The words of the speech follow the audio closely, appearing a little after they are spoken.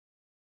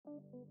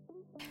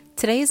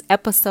Today's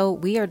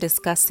episode, we are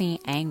discussing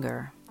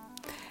anger.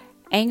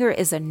 Anger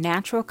is a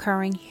natural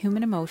occurring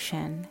human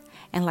emotion,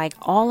 and like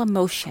all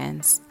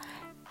emotions,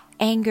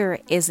 anger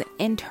is an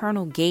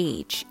internal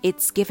gauge.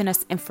 It's giving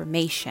us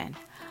information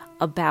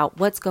about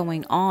what's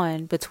going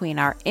on between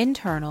our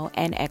internal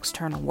and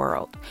external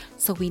world.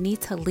 So we need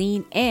to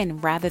lean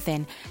in rather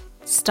than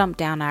stump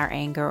down our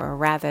anger, or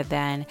rather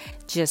than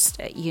just,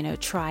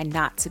 try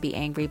not to be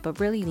angry, but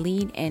really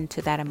lean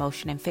into that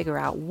emotion and figure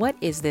out, what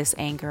is this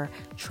anger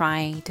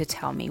trying to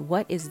tell me?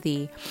 What is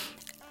the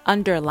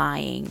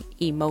underlying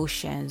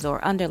emotions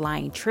or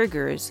underlying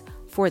triggers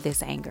for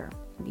this anger?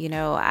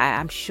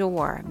 I'm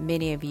sure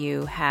many of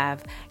you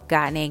have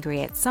gotten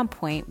angry at some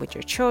point with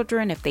your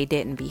children if they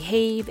didn't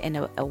behave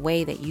in a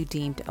way that you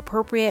deemed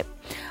appropriate.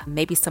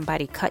 Maybe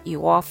somebody cut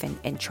you off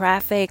in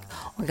traffic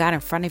or got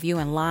in front of you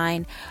in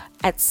line.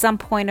 At some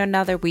point or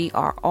another, we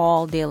are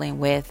all dealing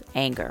with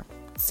anger.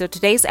 So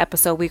today's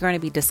episode, we're going to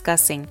be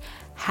discussing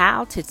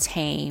how to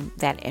tame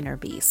that inner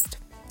beast.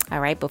 All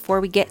right, before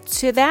we get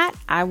to that,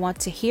 I want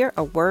to hear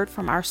a word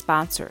from our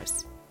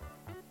sponsors.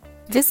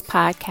 This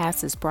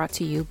podcast is brought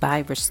to you by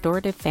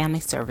Restorative Family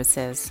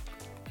Services.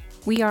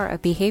 We are a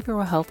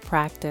behavioral health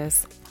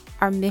practice.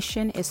 Our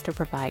mission is to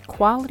provide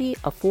quality,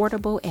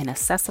 affordable, and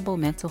accessible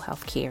mental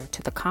health care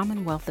to the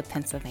Commonwealth of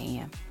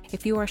Pennsylvania.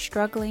 If you are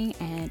struggling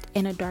and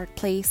in a dark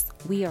place,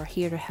 we are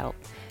here to help.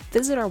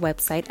 Visit our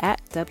website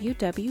at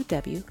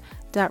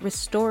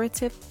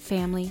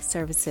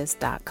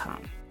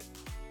www.restorativefamilyservices.com.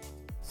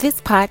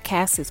 This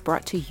podcast is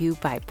brought to you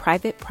by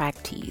Private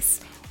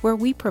Practice, where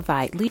we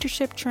provide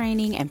leadership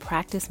training and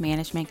practice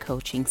management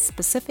coaching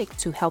specific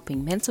to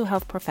helping mental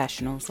health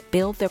professionals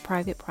build their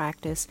private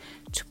practice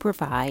to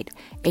provide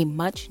a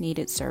much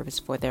needed service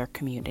for their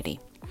community.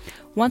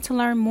 Want to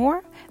learn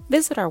more?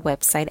 Visit our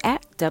website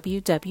at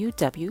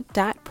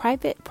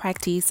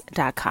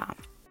www.privatepractice.com.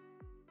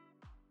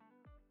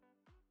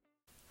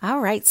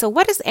 All right, so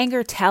what does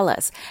anger tell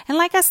us? And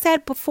like I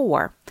said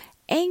before,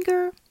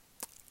 anger,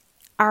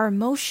 our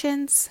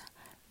emotions,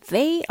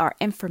 they are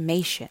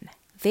information.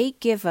 They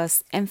give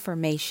us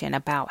information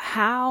about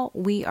how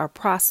we are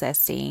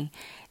processing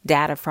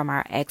data from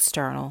our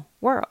external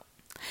world.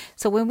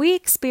 So when we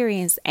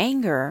experience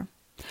anger,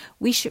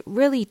 we should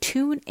really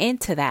tune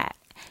into that.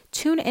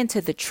 Tune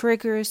into the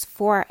triggers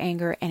for our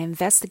anger and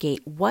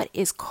investigate what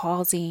is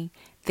causing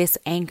this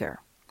anger.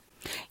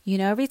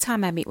 Every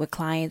time I meet with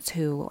clients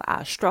who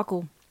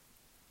struggle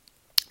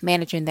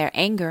managing their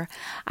anger,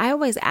 I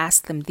always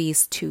ask them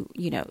these two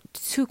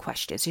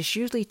questions. There's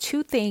usually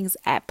two things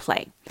at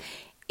play.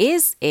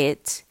 Is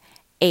it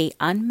an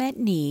unmet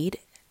need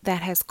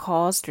that has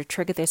caused or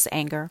triggered this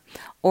anger,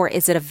 or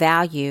is it a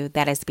value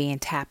that is being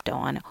tapped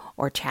on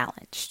or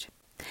challenged?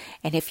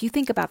 And if you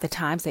think about the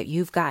times that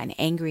you've gotten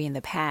angry in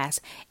the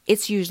past,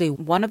 it's usually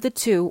one of the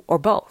two or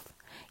both.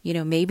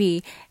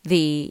 Maybe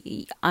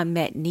the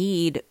unmet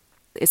need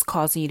is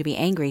causing you to be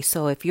angry.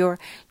 So if you're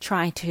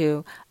trying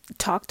to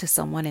talk to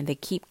someone and they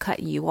keep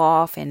cutting you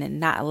off and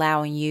not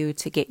allowing you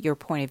to get your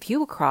point of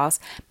view across,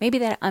 maybe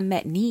that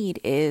unmet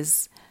need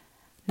is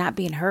not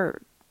being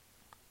heard.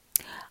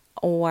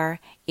 Or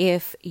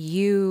if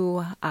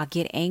you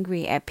get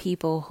angry at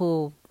people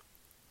who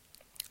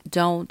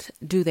don't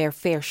do their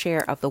fair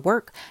share of the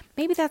work,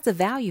 maybe that's a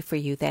value for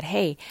you that,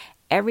 hey,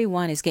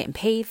 everyone is getting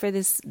paid for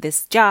this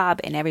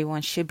job and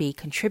everyone should be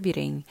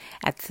contributing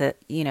at the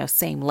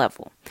same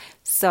level.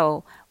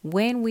 So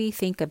when we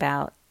think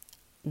about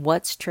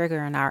what's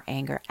triggering our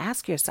anger,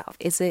 ask yourself,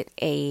 is it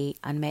a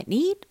unmet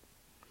need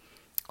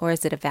or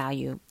is it a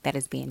value that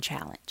is being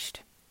challenged?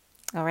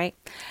 All right.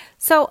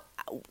 So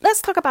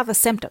let's talk about the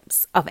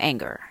symptoms of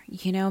anger.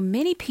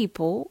 Many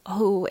people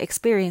who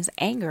experience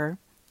anger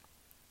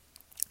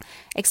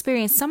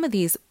experience some of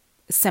these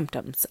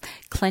symptoms: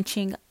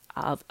 clenching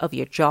of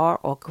your jaw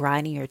or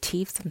grinding your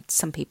teeth.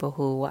 Some people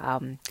who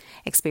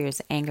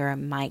experience anger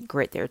might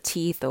grit their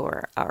teeth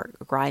or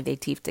grind their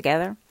teeth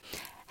together.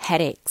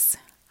 Headaches,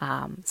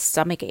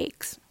 stomach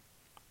aches,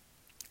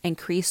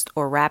 increased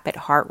or rapid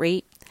heart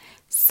rate,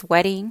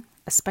 sweating,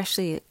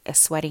 especially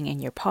sweating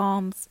in your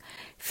palms,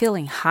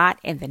 feeling hot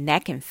in the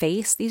neck and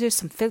face. These are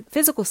some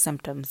physical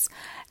symptoms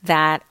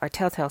that are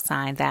telltale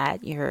sign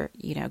that you're,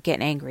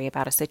 getting angry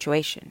about a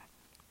situation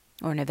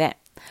or an event.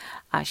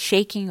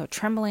 Shaking or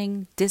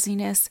trembling,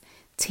 dizziness,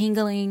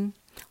 tingling,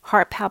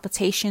 heart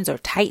palpitations or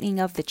tightening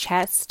of the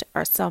chest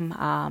are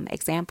some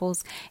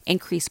examples.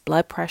 Increased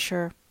blood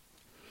pressure,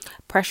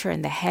 pressure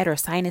in the head or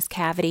sinus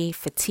cavity,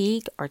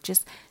 fatigue are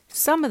just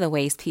some of the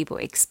ways people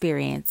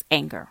experience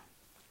anger.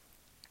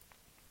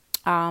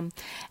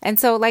 And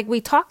so like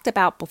we talked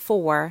about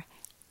before,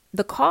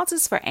 the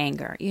causes for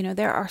anger,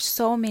 there are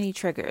so many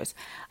triggers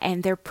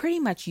and they're pretty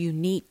much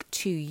unique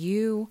to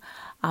you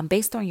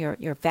based on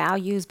your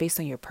values, based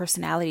on your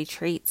personality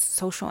traits,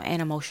 social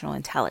and emotional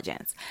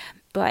intelligence.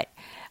 But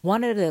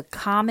one of the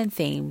common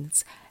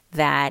themes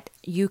that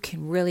you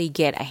can really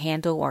get a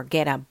handle or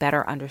get a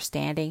better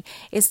understanding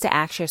is to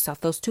ask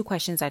yourself those two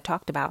questions I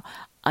talked about: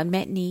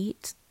 unmet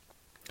needs,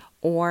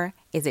 or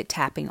is it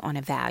tapping on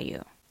a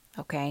value?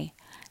 Okay.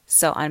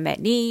 So unmet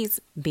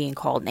needs, being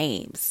called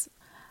names.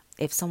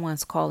 If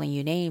someone's calling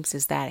you names,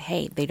 is that,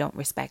 hey, they don't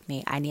respect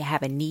me. I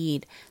have a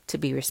need to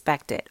be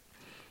respected.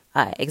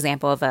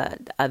 Example of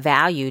a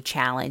value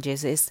challenge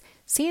is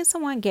seeing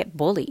someone get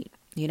bullied.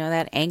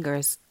 That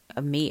angers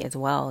me as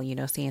well,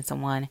 seeing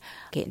someone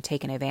getting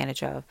taken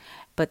advantage of.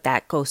 But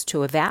that goes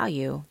to a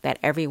value that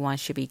everyone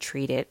should be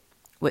treated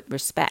with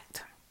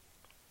respect.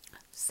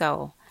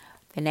 So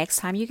the next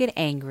time you get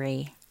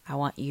angry, I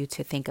want you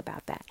to think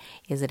about that.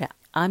 Is it an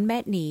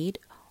unmet need,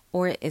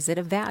 or is it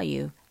a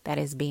value that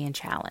is being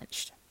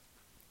challenged?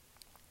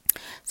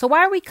 So why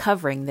are we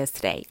covering this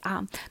today?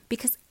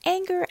 Because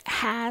anger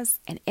has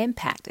an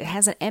impact. It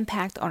has an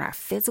impact on our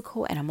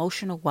physical and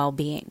emotional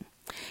well-being.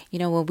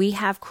 When we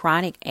have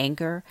chronic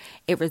anger,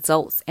 it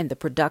results in the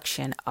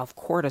production of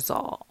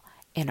cortisol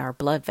in our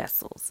blood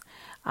vessels,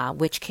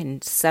 which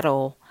can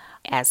settle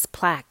as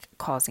plaque,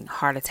 causing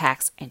heart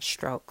attacks and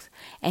strokes,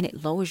 and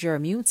it lowers your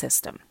immune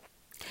system.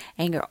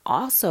 Anger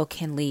also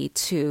can lead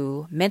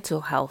to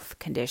mental health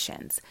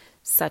conditions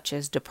such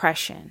as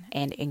depression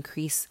and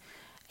increased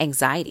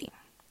anxiety.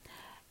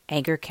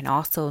 Anger can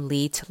also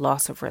lead to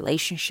loss of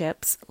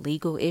relationships,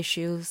 legal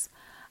issues,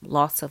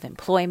 loss of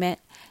employment.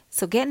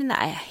 So getting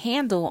a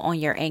handle on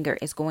your anger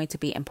is going to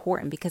be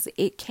important because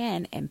it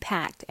can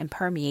impact and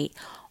permeate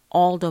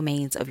all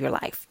domains of your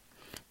life.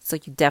 So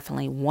you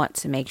definitely want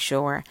to make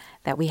sure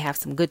that we have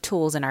some good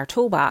tools in our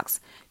toolbox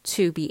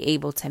to be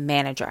able to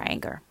manage our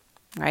anger,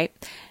 right?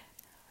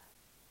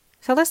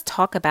 So let's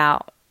talk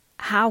about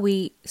how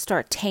we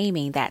start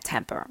taming that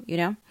temper.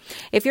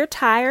 If you're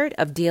tired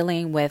of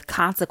dealing with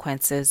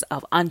consequences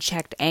of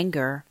unchecked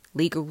anger,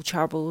 legal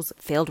troubles,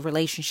 failed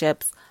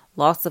relationships,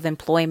 loss of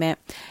employment,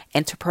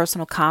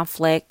 interpersonal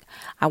conflict,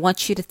 I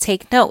want you to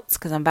take notes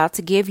because I'm about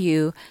to give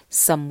you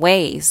some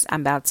ways.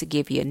 I'm about to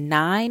give you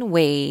 9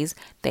 ways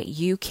that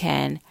you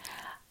can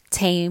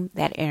tame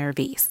that inner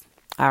beast.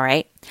 All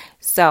right.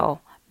 So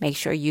make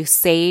sure you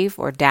save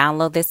or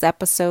download this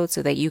episode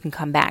so that you can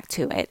come back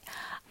to it.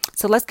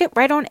 So let's get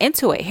right on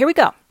into it. Here we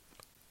go.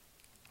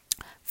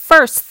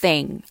 First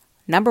thing,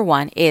 number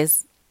 1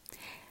 is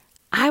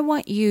I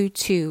want you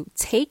to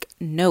take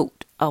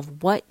note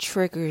of what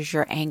triggers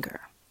your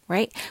anger,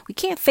 right? We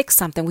can't fix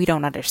something we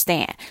don't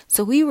understand.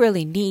 So we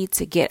really need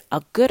to get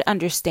a good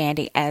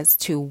understanding as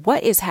to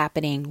what is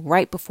happening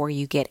right before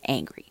you get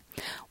angry.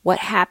 What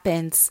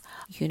happens,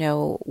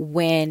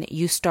 when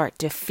you start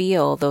to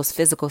feel those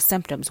physical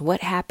symptoms?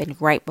 What happened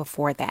right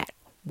before that?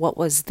 What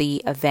was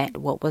the event?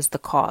 What was the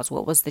cause?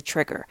 What was the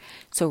trigger?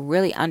 So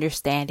really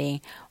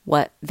understanding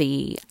what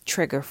the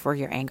trigger for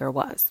your anger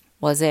was.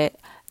 Was it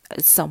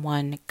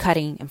someone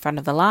cutting in front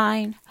of the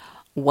line?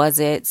 Was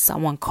it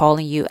someone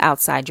calling you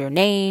outside your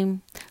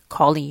name,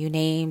 calling you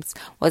names?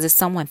 Was it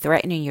someone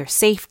threatening your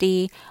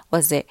safety?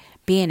 Was it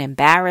being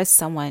embarrassed?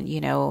 Someone,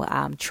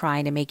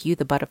 trying to make you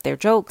the butt of their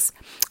jokes?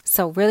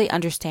 So really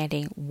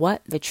understanding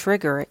what the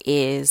trigger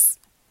is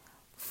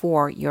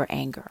for your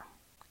anger.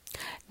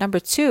 Number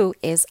 2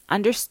 is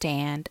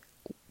understand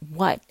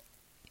what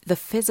the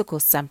physical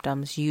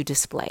symptoms you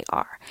display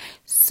are.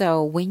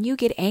 So when you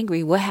get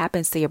angry, what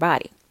happens to your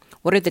body?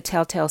 What are the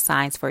telltale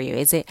signs for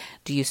you?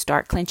 Do you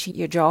start clenching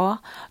your jaw?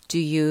 Do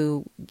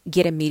you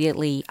get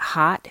immediately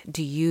hot?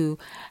 Do you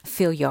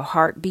feel your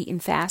heart beating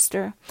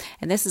faster?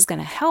 And this is going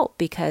to help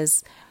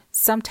because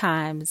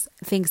sometimes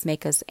things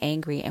make us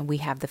angry and we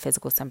have the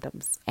physical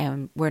symptoms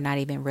and we're not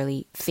even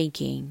really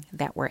thinking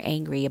that we're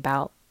angry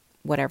about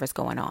whatever's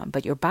going on,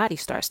 but your body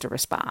starts to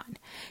respond.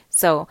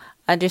 So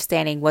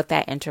understanding what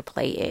that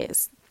interplay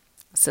is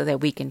so that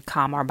we can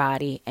calm our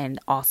body and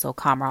also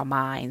calm our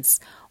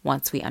minds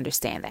once we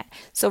understand that.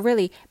 So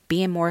really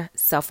being more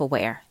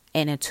self-aware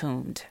and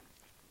attuned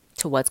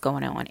to what's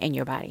going on in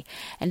your body.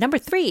 And number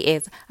 3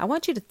 is I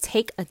want you to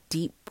take a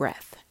deep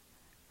breath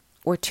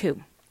or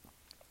 2.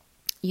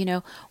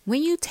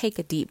 When you take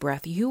a deep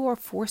breath, you are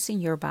forcing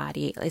your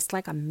body. It's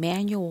like a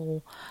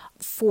manual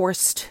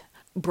forced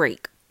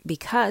break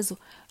because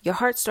your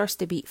heart starts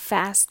to beat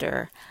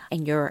faster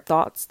and your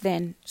thoughts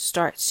then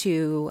start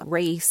to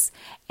race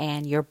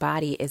and your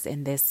body is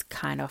in this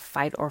kind of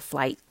fight or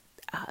flight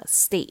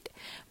state.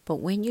 But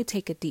when you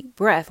take a deep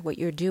breath, what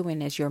you're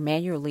doing is you're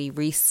manually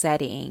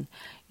resetting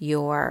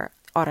your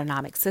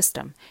autonomic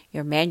system.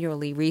 You're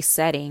manually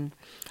resetting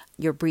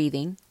your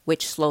breathing,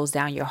 which slows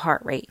down your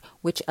heart rate,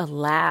 which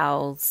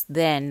allows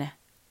then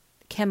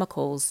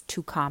chemicals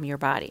to calm your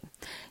body.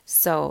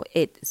 So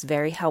it's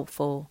very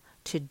helpful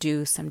to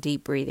do some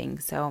deep breathing.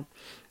 So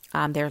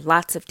there are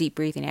lots of deep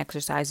breathing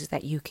exercises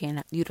that you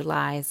can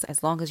utilize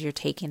as long as you're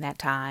taking that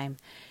time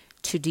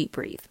to deep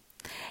breathe.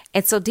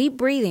 And so deep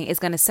breathing is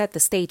going to set the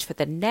stage for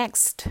the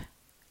next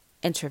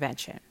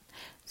intervention.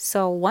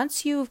 So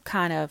once you've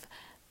kind of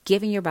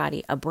given your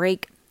body a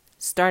break,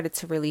 started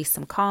to release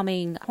some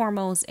calming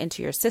hormones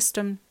into your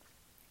system,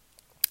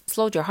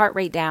 slowed your heart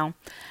rate down,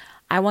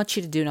 I want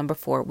you to do number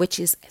 4, which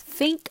is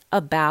think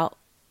about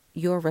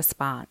your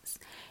response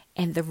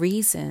and the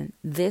reason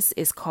this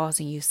is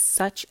causing you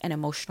such an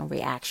emotional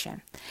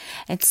reaction.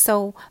 And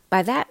so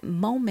by that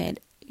moment,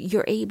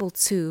 you're able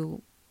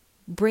to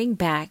bring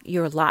back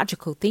your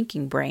logical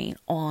thinking brain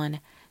on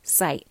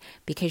site,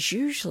 because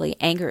usually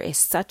anger is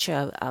such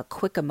a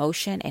quick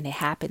emotion and it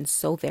happens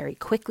so very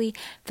quickly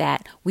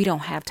that we don't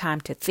have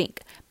time to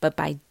think. But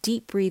by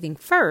deep breathing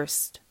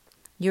first,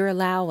 you're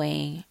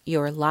allowing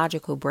your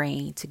logical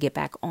brain to get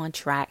back on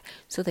track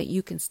so that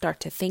you can start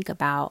to think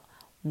about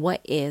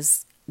what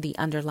is the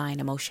underlying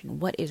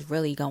emotion, what is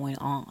really going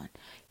on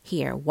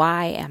here.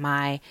 Why am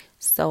I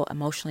so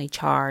emotionally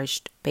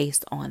charged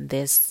based on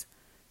this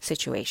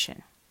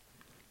situation?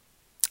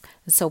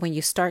 So when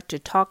you start to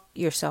talk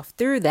yourself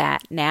through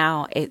that,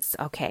 now it's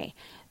okay.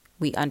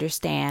 We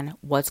understand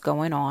what's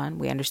going on.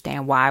 We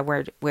understand why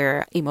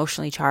we're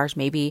emotionally charged.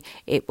 Maybe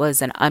it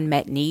was an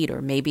unmet need,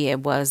 or maybe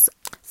it was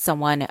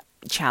someone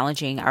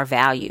challenging our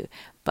value,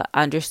 but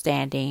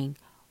understanding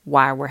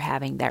why we're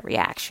having that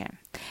reaction.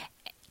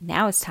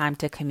 Now it's time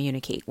to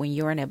communicate. When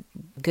you're in a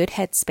good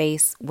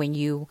headspace, when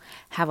you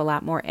have a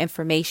lot more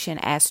information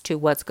as to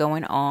what's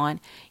going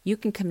on, you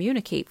can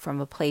communicate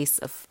from a place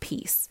of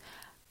peace.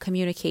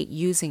 Communicate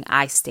using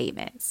I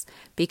statements,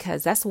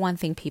 because that's one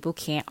thing people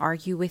can't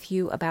argue with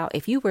you about.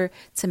 If you were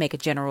to make a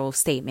general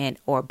statement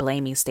or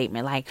blaming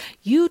statement like,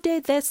 you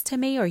did this to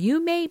me or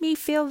you made me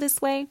feel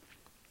this way,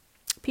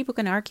 people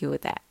can argue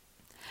with that.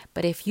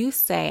 But if you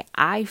say,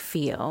 I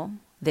feel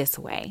this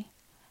way,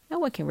 no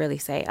one can really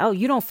say, oh,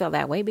 you don't feel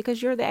that way,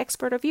 because you're the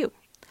expert of you.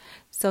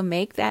 So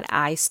make that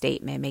I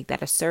statement, make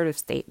that assertive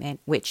statement,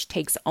 which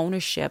takes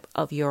ownership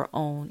of your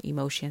own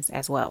emotions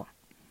as well.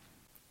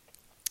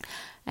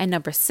 And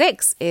number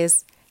 6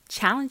 is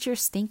challenge your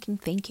stinking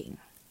thinking,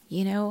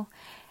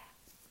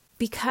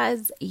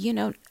 because,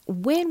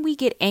 when we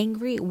get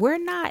angry, we're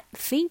not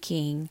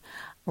thinking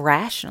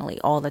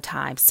rationally all the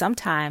time.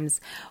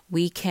 Sometimes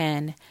we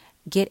can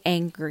get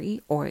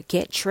angry or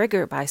get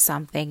triggered by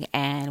something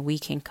and we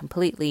can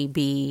completely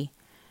be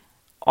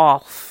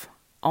off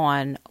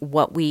on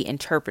what we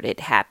interpreted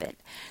happened.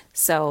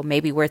 So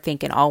maybe we're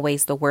thinking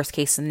always the worst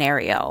case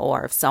scenario,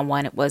 or if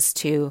someone was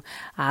to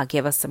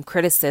give us some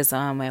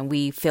criticism and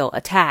we feel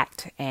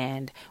attacked,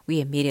 and we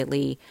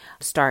immediately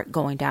start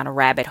going down a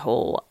rabbit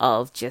hole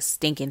of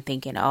just thinking,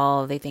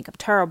 oh, they think I'm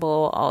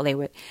terrible. Oh, they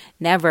would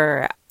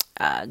never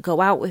go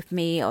out with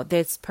me, or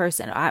this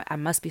person, I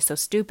must be so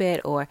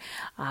stupid, or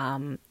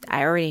I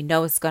already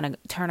know it's going to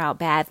turn out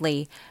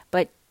badly.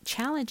 But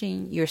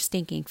challenging your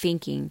stinking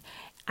thinking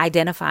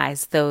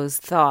identifies those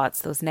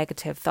thoughts, those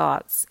negative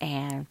thoughts,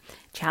 and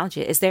challenge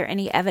it. Is there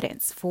any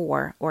evidence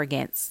for or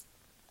against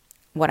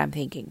what I'm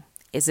thinking?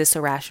 Is this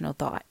a rational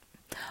thought?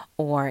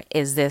 Or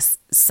is this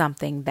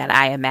something that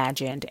I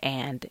imagined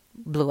and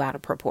blew out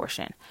of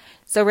proportion?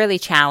 So really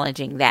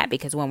challenging that,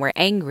 because when we're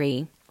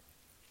angry,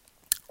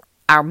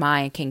 our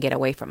mind can get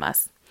away from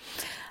us.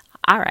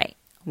 All right,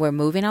 we're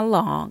moving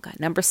along.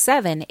 Number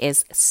 7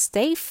 is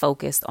stay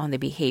focused on the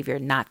behavior,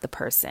 not the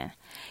person.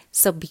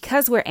 So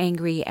because we're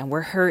angry and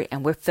we're hurt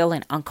and we're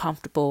feeling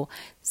uncomfortable,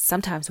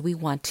 sometimes we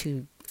want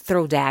to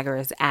throw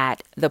daggers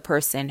at the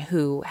person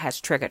who has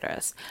triggered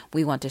us.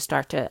 We want to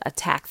start to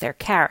attack their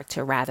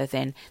character rather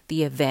than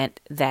the event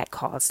that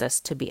caused us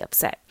to be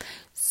upset.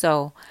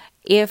 So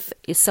if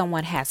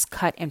someone has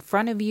cut in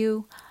front of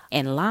you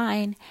in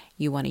line,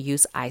 you want to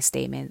use I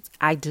statements.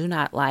 I do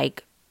not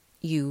like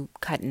you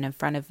cutting in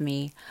front of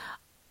me.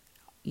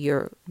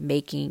 You're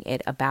making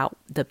it about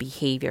the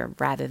behavior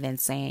rather than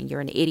saying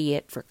you're an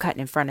idiot for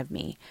cutting in front of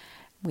me.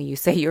 When you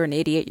say you're an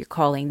idiot, you're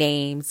calling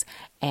names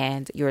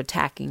and you're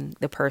attacking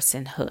the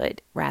personhood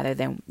rather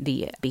than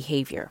the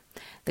behavior.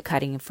 The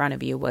cutting in front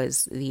of you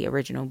was the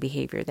original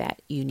behavior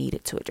that you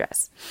needed to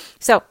address.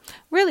 So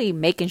really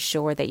making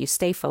sure that you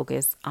stay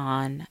focused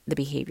on the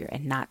behavior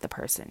and not the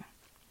person.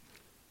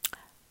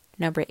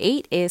 Number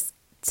 8 is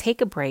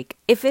take a break.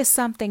 If it's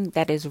something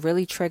that is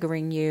really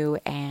triggering you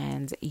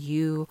and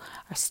you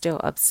are still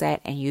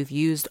upset and you've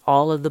used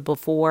all of the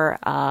before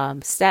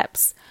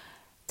steps,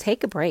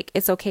 take a break.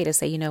 It's okay to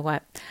say, you know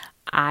what?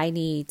 I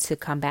need to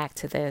come back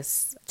to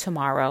this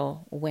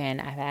tomorrow when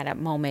I've had a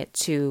moment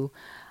to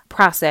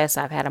process.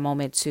 I've had a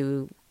moment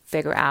to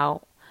figure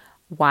out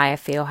why I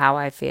feel how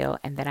I feel,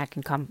 and then I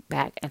can come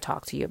back and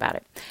talk to you about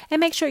it.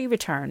 And make sure you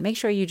return. Make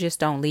sure you just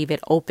don't leave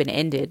it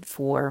open-ended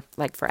for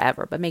like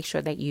forever, but make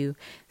sure that you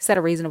set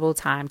a reasonable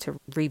time to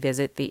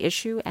revisit the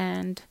issue,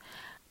 and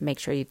make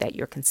sure that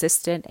you're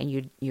consistent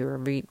and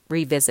you're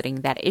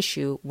revisiting that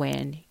issue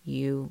when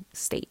you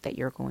state that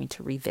you're going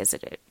to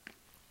revisit it.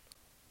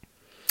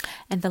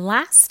 And the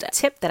last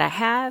tip that I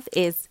have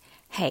is,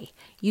 hey,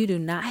 you do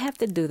not have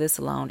to do this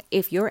alone.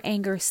 If your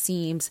anger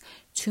seems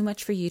too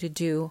much for you to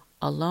do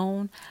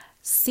alone,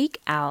 seek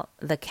out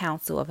the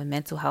counsel of a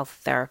mental health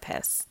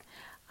therapist.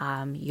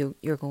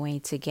 You're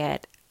going to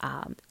get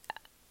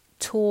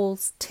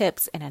tools,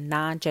 tips in a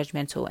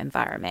non-judgmental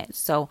environment.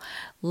 So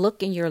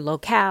look in your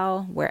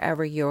locale,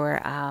 wherever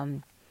you're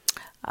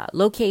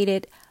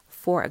located,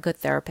 for a good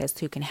therapist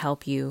who can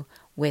help you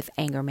with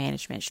anger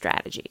management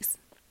strategies.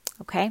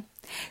 Okay?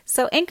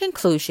 So in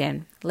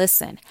conclusion,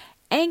 listen,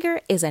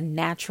 Anger is a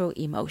natural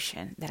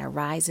emotion that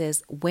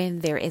arises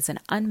when there is an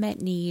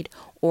unmet need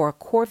or a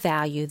core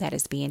value that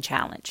is being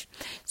challenged.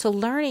 So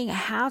learning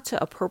how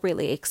to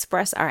appropriately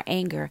express our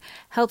anger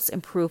helps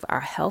improve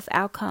our health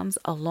outcomes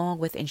along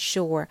with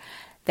ensure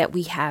that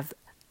we have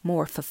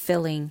more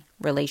fulfilling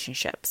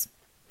relationships.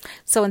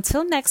 So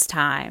until next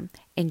time,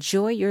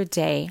 enjoy your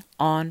day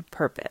on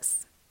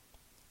purpose.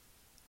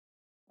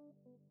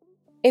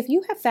 If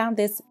you have found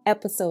this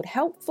episode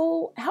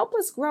helpful, help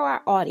us grow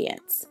our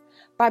audience.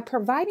 By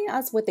providing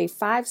us with a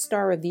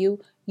 5-star review,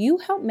 you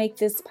help make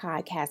this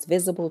podcast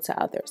visible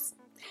to others.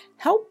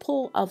 Help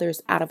pull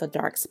others out of a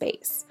dark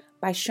space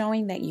by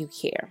showing that you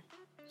care,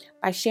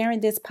 by sharing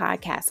this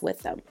podcast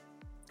with them.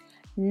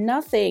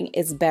 Nothing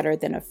is better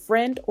than a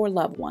friend or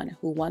loved one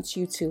who wants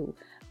you to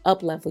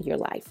up-level your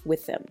life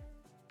with them.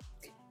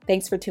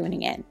 Thanks for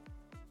tuning in.